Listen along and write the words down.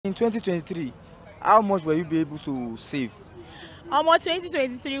In 2023, how much were you be able to save?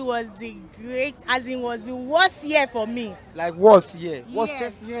 2023 was the was the worst year for me. Like worst year? Yes.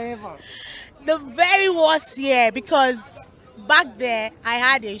 Worst year ever? The very worst year, because back there I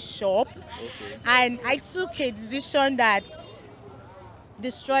had a shop, and I took a decision that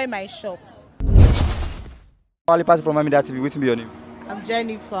destroyed my shop. Only pass from MaiMedia TV, waiting be your name? I'm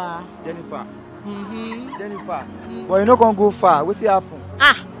Jennifer. Jennifer. Jennifer. But you no can't go far. What's happen?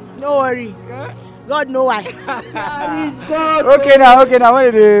 No worry. Yeah? God know why. Okay now.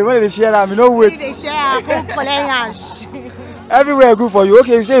 When did they share am? You no wait. They share collect. Everywhere good for you.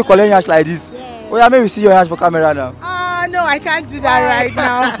 Okay, you say you collect yash like this. Yeah. Oh yeah, maybe see your yash for camera now. No, I can't do that right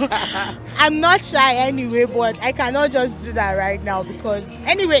now. I'm not shy anyway, but I cannot just do that right now because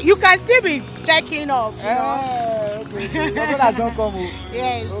anyway, you can still be checking up. You know? Okay. Your brothers don't come.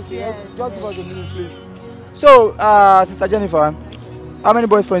 Yes. Okay. Yes, Just give us a minute, please. So, Sister Jennifer, how many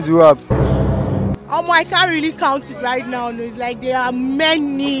boyfriends do you have? I can't really count it right now. No, it's like there are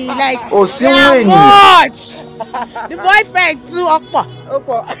many. Like there are much. The boyfriend too.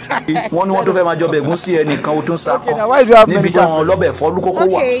 Wọ́n ní wọ́n tó fẹ́ máa jọ bẹ̀gún sí ẹnìkan ó tún sá Okay, now why do you have many níbi táwọn boyfriends? ọlọ́bẹ̀ fọ́ lúkókó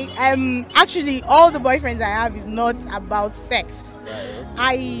wà. Okay, actually all the boyfriends I have is not about sex.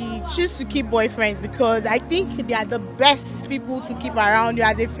 I choose to keep boyfriends because I think they are the best people to keep around you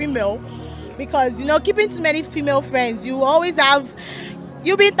as a female. Because keeping too many female friends, you always have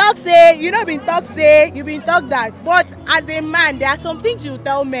you been talk say, you been talk say, you been talk that. But as a man, there are some things you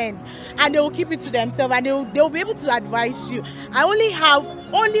tell men and they will keep it to themselves and they'll be able to advise you. I only have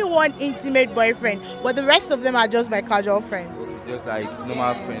one intimate boyfriend, but the rest of them are just my casual friends. Just like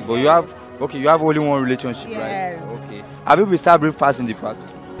normal friends. But you have only one relationship, Yes. right? Okay. Have you been starving fast in the past?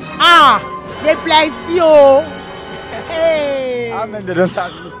 They plenty oh. Hey. How many they don't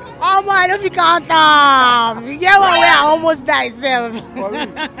serve you? I don't feel count them. You get one where I almost die self. For real?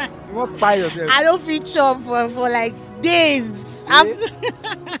 You won't buy yourself. I don't feel chop for like days.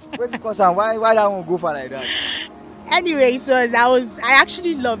 What's the cause and why that one go for like that? Anyway, I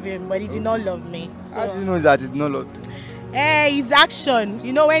actually love him, but he did not love me. So. How do you know that it's not love? His action.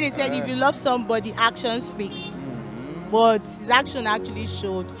 When they said if you love somebody, action speaks. But his action actually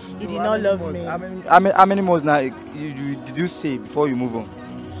showed he did not love me. How many months now did you say before you move on?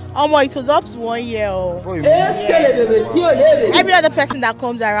 It was up to 1 year. Before you move on? Every other person that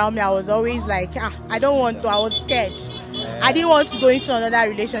comes around me, I was always like, I don't want to. I was scared. I didn't want to go into another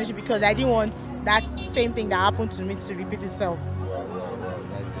relationship because I didn't want that same thing that happened to me to repeat itself.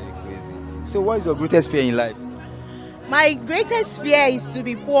 That's very crazy. So what is your greatest fear in life? My greatest fear is to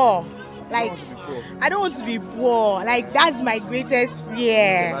be poor. Like, I don't want to be poor. Like, that's my greatest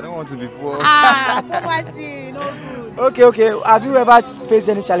fear. I don't want to be poor. Poverty, no good. Okay. Have you ever faced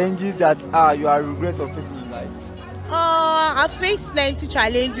any challenges that you are regret of facing in life? I've faced plenty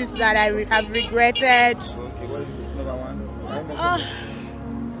challenges that I have regretted. Okay, what is number one?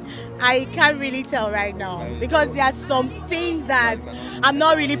 I can't really tell right now because there are some things that I'm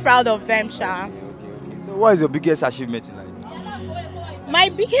not really proud of them, Sha. Okay. So what is your biggest achievement in life? My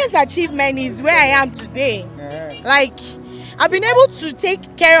biggest achievement is where I am today. Like, I've been able to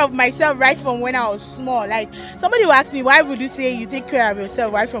take care of myself right from when I was small. Like, somebody will ask me, why would you say you take care of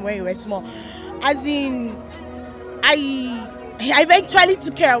yourself right from when you were small? As in, I eventually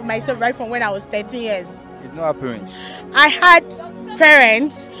took care of myself right from when I was 13 years. It's not apparent. I had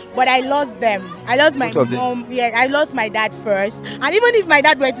parents, but I lost them. I lost my Both of them? mom. Yeah, I lost my dad first. And even if my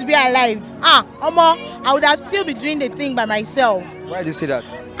dad were to be alive, I would have still be doing the thing by myself. Why do you say that?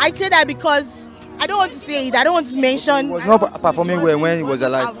 I say that because I don't want to say it. I don't want to mention. He was not performing well when he was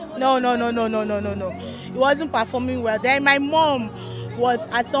alive. No. He wasn't performing well. Then my mom was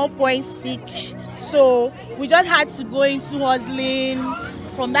at some point sick, so we just had to go into hustling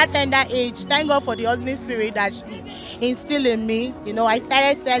from that tender age. Thank God for the hustling spirit that she instilled in me. I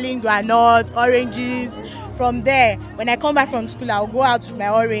started selling granuts, oranges. From there, when I come back from school, I'll go out with my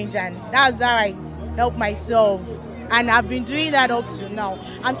orange, and that's how I help myself. And I've been doing that up till now.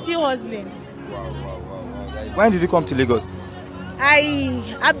 I'm still hustling. Wow. When did you come to Lagos?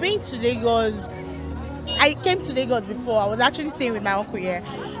 I've been to Lagos. I came to Lagos before. I was actually staying with my uncle here.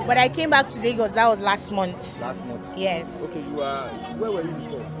 But I came back to Lagos, that was last month. Last month? Yes. Okay, where were you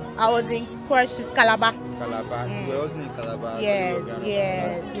before? I was in Calabar. Calabar. You were also in Calabar? Yes.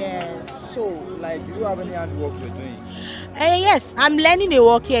 So, like, do you have any handwork you're doing? Yes, I'm learning a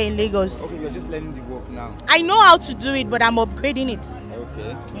work here in Lagos. Okay, you're just learning the work now. I know how to do it, but I'm upgrading it.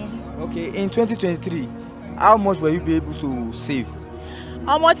 Okay. Okay, in 2023, how much were you be able to save?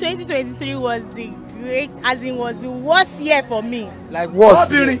 2023 was was the worst year for me. Like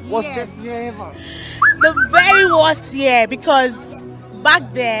worst? Really? Worst year ever? The very worst year, because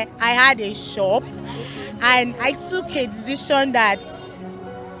back there I had a shop, and I took a decision that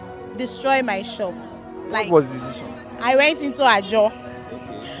destroyed my shop. What was the decision? I went into a job,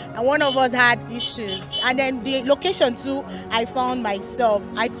 and one of us had issues, and then the location too, I found myself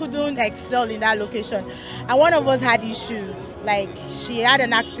I couldn't excel in that location, and one of us had issues, like she had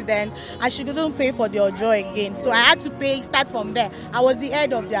an accident and she couldn't pay for the Ojo again, so I had to start from there. I was the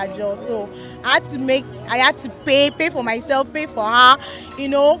head of the Ojo, so I had to pay for myself, pay for her, you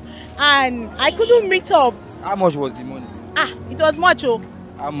know, and I couldn't meet up. How much was the money? It was much.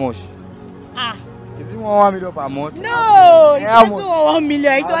 How much? Is it 1 million per month? No, it wasn't 1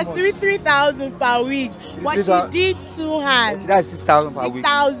 million. It How was much? 3,000 per week. But she did 2 hands. That's 6,000 per week.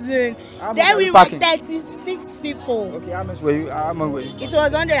 6,000. How much Then are we you were packing? 36 people. Okay, how much were you? It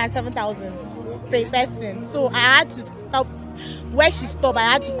was 107,000 per person. So I had to stop where she stopped. I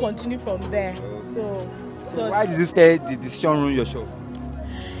had to continue from there. So Why did you say the decision ruined your shop?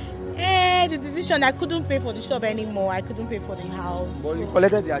 the decision, I couldn't pay for the shop anymore. I couldn't pay for the house. But So you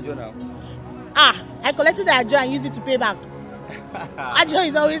collected the Ajo now. I collected the Ajo and used it to pay back. Ajo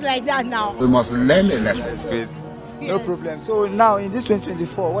is always like that now. We must learn a lesson. That's crazy. No problem. So now in this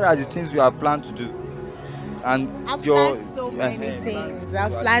 2024, what are the things you have planned to do? And I've planned so many things.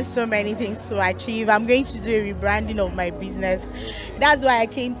 I've planned so many things to achieve. I'm going to do a rebranding of my business. That's why I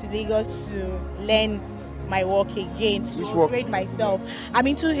came to Lagos to learn my work again, to upgrade myself. I'm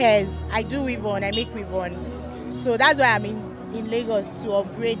into hairs. I do weave on. I make weave on. So that's why I'm in Lagos, to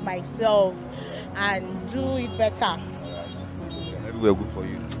upgrade myself and do it better. Maybe we're good for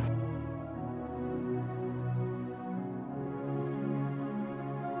you.